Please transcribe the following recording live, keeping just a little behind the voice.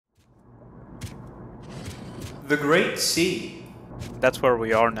The Great Sea. That's where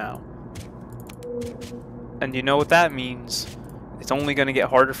we are now. And you know what that means? It's only going to get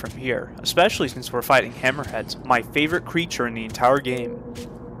harder from here. Especially since we're fighting hammerheads. My favorite creature in the entire game.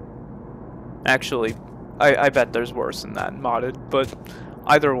 Actually, I bet there's worse than that modded. But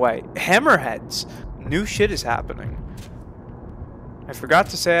either way, hammerheads. New shit is happening. I forgot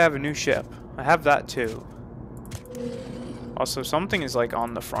to say I have a new ship. I have that too. Also, something is like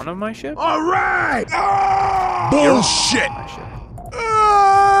on the front of my ship. Alright! Bullshit!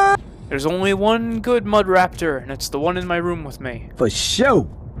 There's only one good mud raptor, and it's the one in my room with me. For sure!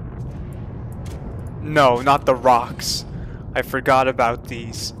 No, not the rocks. I forgot about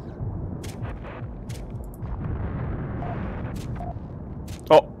these.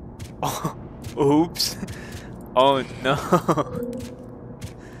 Oh. Oops. Oh no.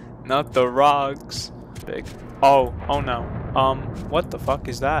 Not the rocks. Big. Oh no. What the fuck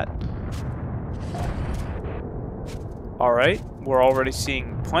is that? Alright, we're already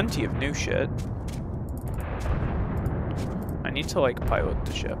seeing plenty of new shit. I need to like pilot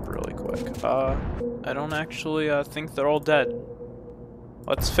the ship really quick. I don't actually think they're all dead.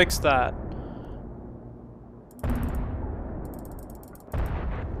 Let's fix that.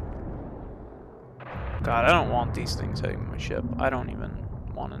 God, I don't want these things hitting my ship. I don't even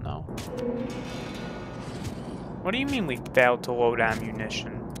want to know. What do you mean we failed to load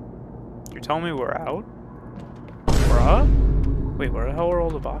ammunition? You're telling me we're out? Bruh? Wait, where the hell are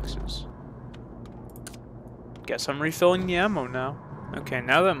all the boxes? Guess I'm refilling the ammo now. Okay,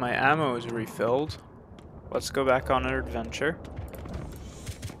 now that my ammo is refilled, let's go back on our adventure.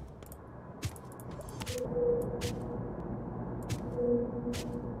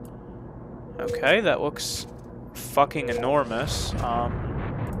 Okay, that looks fucking enormous.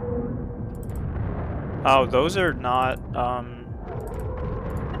 Oh, those are not,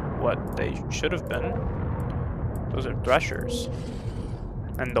 what they should have been. Those are Threshers.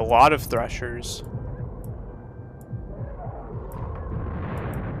 And a lot of Threshers.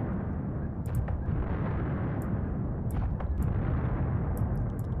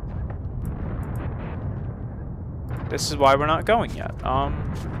 This is why we're not going yet.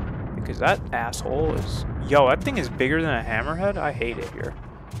 Because that asshole is... Yo, that thing is bigger than a hammerhead? I hate it here.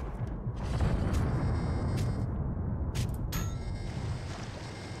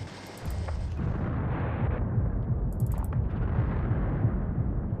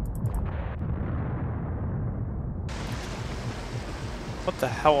 What the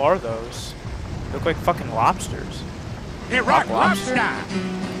hell are those? They look like fucking lobsters. Hey, rock lobster!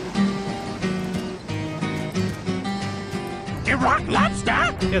 Hey, rock lobster!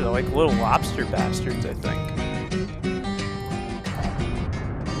 Yeah, they're like little lobster bastards, I think.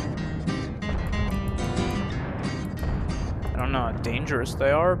 I don't know how dangerous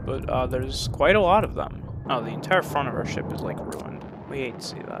they are, but there's quite a lot of them. Oh, the entire front of our ship is like ruined. We hate to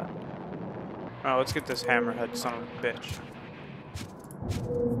see that. Oh, let's get this hammerhead son of a bitch.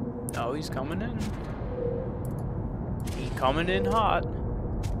 Oh, he's coming in. He's coming in hot.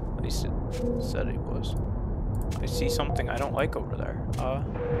 At least it said he was. I see something I don't like over there.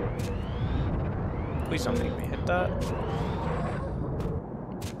 Please don't make me hit that.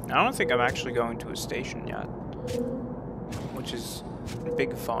 I don't think I'm actually going to a station yet. Which is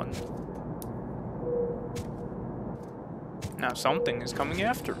big fun. Now something is coming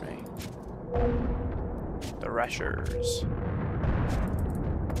after me. The Threshers.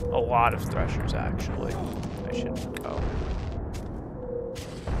 A lot of Threshers, actually. I should go.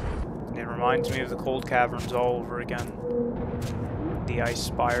 It reminds me of the Cold Caverns all over again. The Ice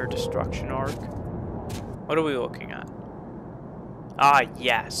Spire Destruction Arc. What are we looking at? Ah,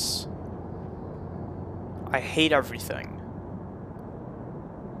 yes. I hate everything.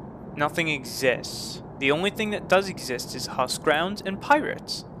 Nothing exists. The only thing that does exist is Husks grounds and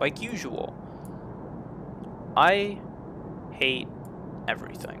pirates, like usual. I hate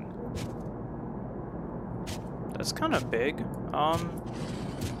everything. That's kind of big.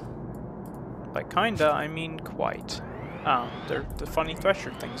 By kinda, I mean quite. They're the funny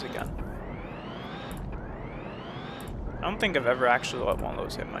Thresher things again. I don't think I've ever actually let one of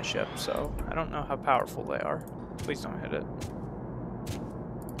those hit my ship, so I don't know how powerful they are. Please don't hit it.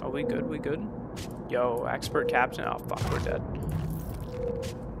 Oh, we good, we good? Yo, expert captain. Oh, fuck, we're dead.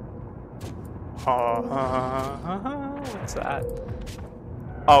 What's that?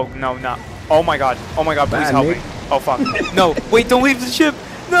 Oh, no, not. Oh my god, please help me. Oh, fuck. No, wait, don't leave the ship!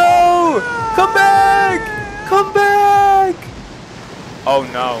 No! Come back! Come back! Oh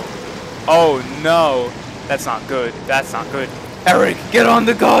no. Oh no. That's not good. That's not good. Eric, get on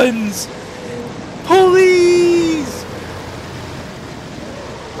the guns! Police!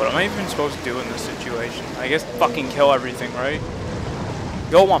 What am I even supposed to do in this situation? I guess fucking kill everything, right?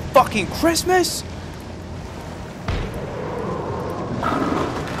 Y'all want fucking Christmas?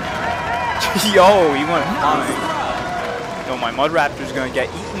 Yo, he went flying. Yo, my mud raptor's gonna get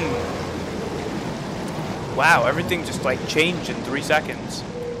eaten. Wow, everything just like changed in 3 seconds.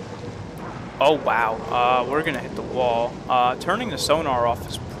 Oh wow, we're gonna hit the wall. Turning the sonar off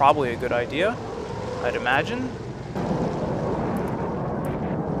is probably a good idea, I'd imagine.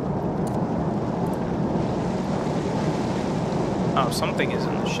 Oh, something is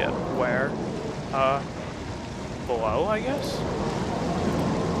in the ship. Where? Below, I guess?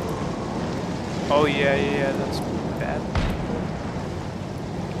 Oh yeah, that's bad.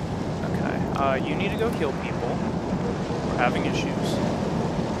 Okay, you need to go heal people. We're having issues.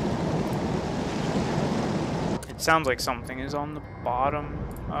 It sounds like something is on the bottom.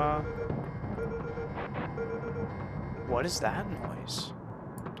 What is that noise?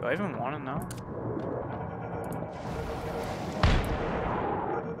 Do I even want to know?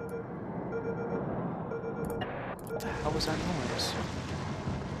 What the hell was that noise?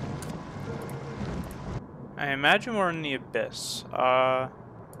 I imagine we're in the abyss. I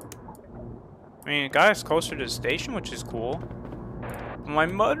mean, it got us closer to the station, which is cool. My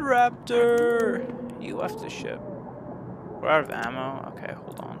mud raptor! He left the ship. We're out of ammo. Okay,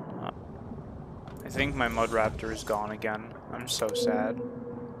 hold on. I think my mud raptor is gone again. I'm so sad.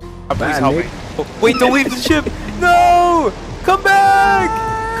 Please help me. Oh, wait, don't leave the ship! No! Come back!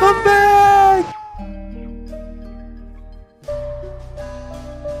 Come back!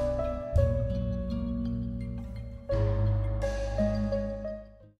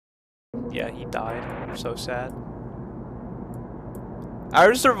 Yeah, he died. I'm so sad.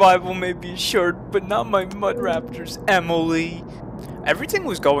 Our survival may be short, but not my mud raptors, Emily. Everything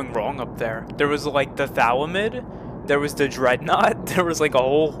was going wrong up there. There was like the Thalamid, there was the Dreadnought, there was like a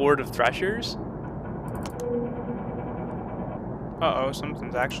whole horde of Threshers. Uh-oh,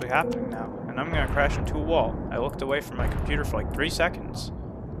 something's actually happening now, and I'm gonna crash into a wall. I looked away from my computer for like 3 seconds.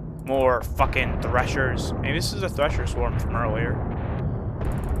 More fucking Threshers. Maybe this is a Thresher swarm from earlier.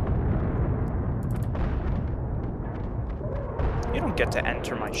 You don't get to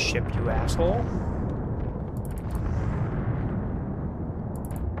enter my ship, you asshole.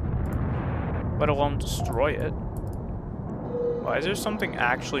 Let alone destroy it. Why is there something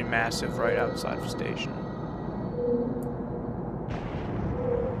actually massive right outside of the station?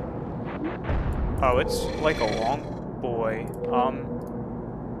 Oh, it's like a long boy.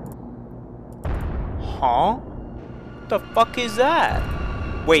 Huh? What the fuck is that?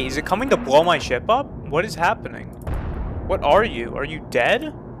 Wait, is it coming to blow my ship up? What is happening? What are you? Are you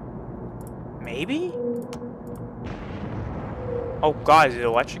dead? Maybe? Oh god, is it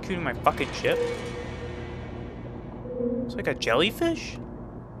electrocuting my fucking ship? It's like a jellyfish?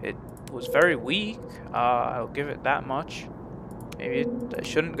 It was very weak. I'll give it that much. Maybe I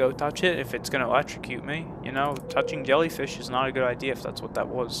shouldn't go touch it if it's gonna electrocute me. You know, touching jellyfish is not a good idea if that's what that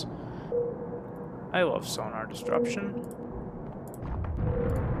was. I love sonar disruption.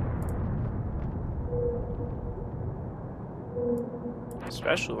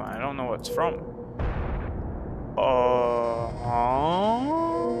 Especially when I don't know what it's from.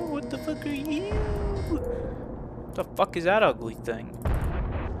 What the fuck are you? What the fuck is that ugly thing?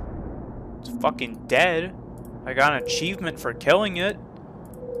 It's fucking dead. I got an achievement for killing it.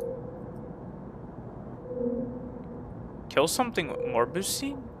 Kill something with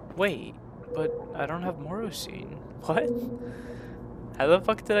morbusine? Wait, but I don't have morbusine. What? How the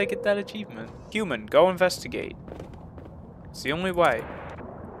fuck did I get that achievement? Human, go investigate. It's the only way.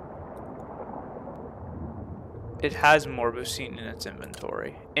 It has morbusine in its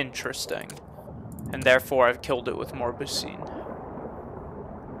inventory. Interesting. And therefore I've killed it with morbusine.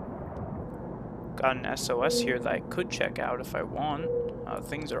 Got an SOS here that I could check out if I want.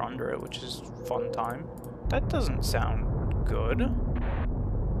 Things are under it, which is fun time. That doesn't sound good.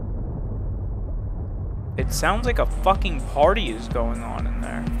 It sounds like a fucking party is going on in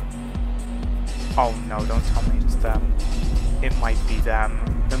there. Oh no, don't tell me it's them. It might be them.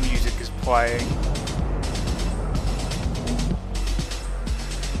 The music is playing.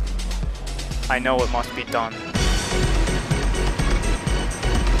 I know it must be done.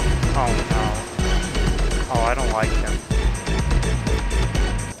 Oh no. Oh, I don't like him.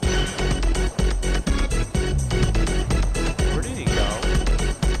 Where did he go?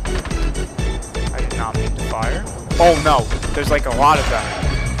 I did not mean to fire. Oh no, there's like a lot of them.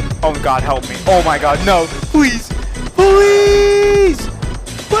 Oh god, help me. Oh my god, no. Please. Please!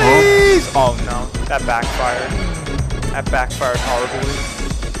 Please! Oh no, that backfired. That backfired horribly.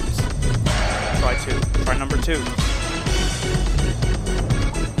 Try 2. Try number 2.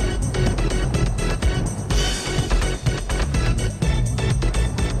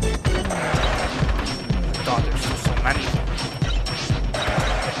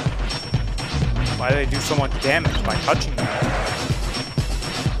 someone damage by touching them.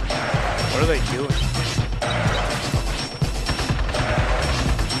 What are they doing?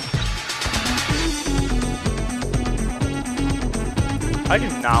 I do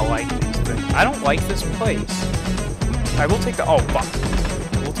not like these things. I don't like this place. I will take the... Oh, fuck.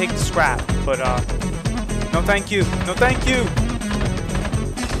 We'll take the scrap, but, no thank you. No thank you!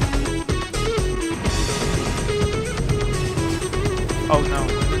 Oh, no.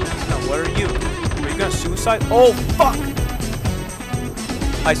 No, what are you? Are you gonna suicide? Oh, fuck!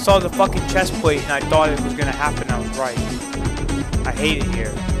 I saw the fucking chest plate and I thought it was gonna happen. I was right. I hate it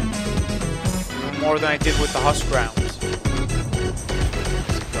here. Even more than I did with the Husks rounds.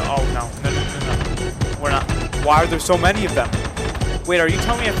 Oh, no. No, no, no, no. We're not... Why are there so many of them? Wait, are you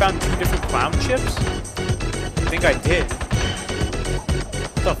telling me I found 2 different clown chips? I think I did.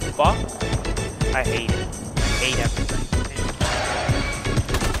 What the fuck? I hate it. I hate everything.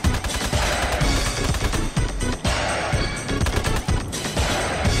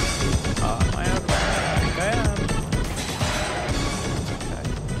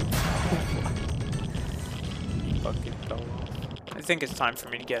 I think it's time for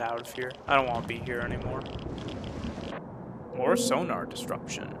me to get out of here. I don't want to be here anymore. Or sonar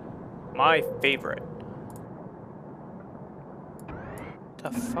disruption. My favorite.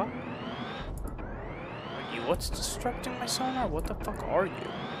 The fuck? Are you what's disrupting my sonar? What the fuck are you?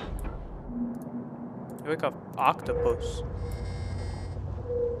 You're like an octopus.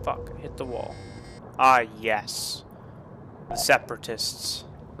 Fuck, hit the wall. Ah, yes. The separatists.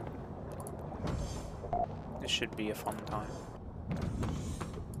 This should be a fun time.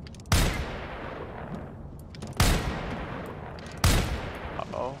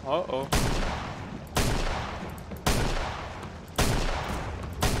 Uh-oh, uh-oh.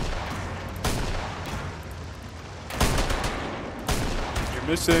 You're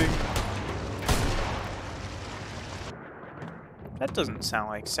missing. That doesn't sound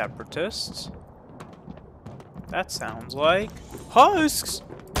like separatists. That sounds like Husks.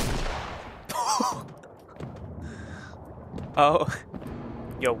 Oh.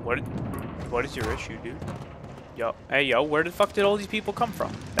 Yo, what is your issue, dude? Yo, hey, yo, where the fuck did all these people come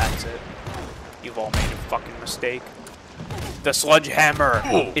from? That's it. You've all made a fucking mistake. The sledgehammer!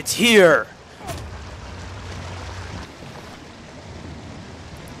 It's here!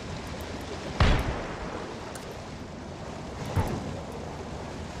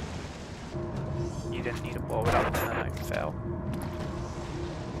 You didn't need to blow it up and then I fell.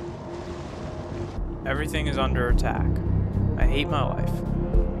 Everything is under attack. I hate my life.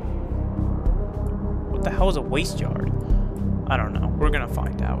 What the hell is a waste yard? I don't know. We're gonna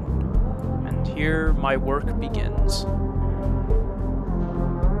find out. And here my work begins.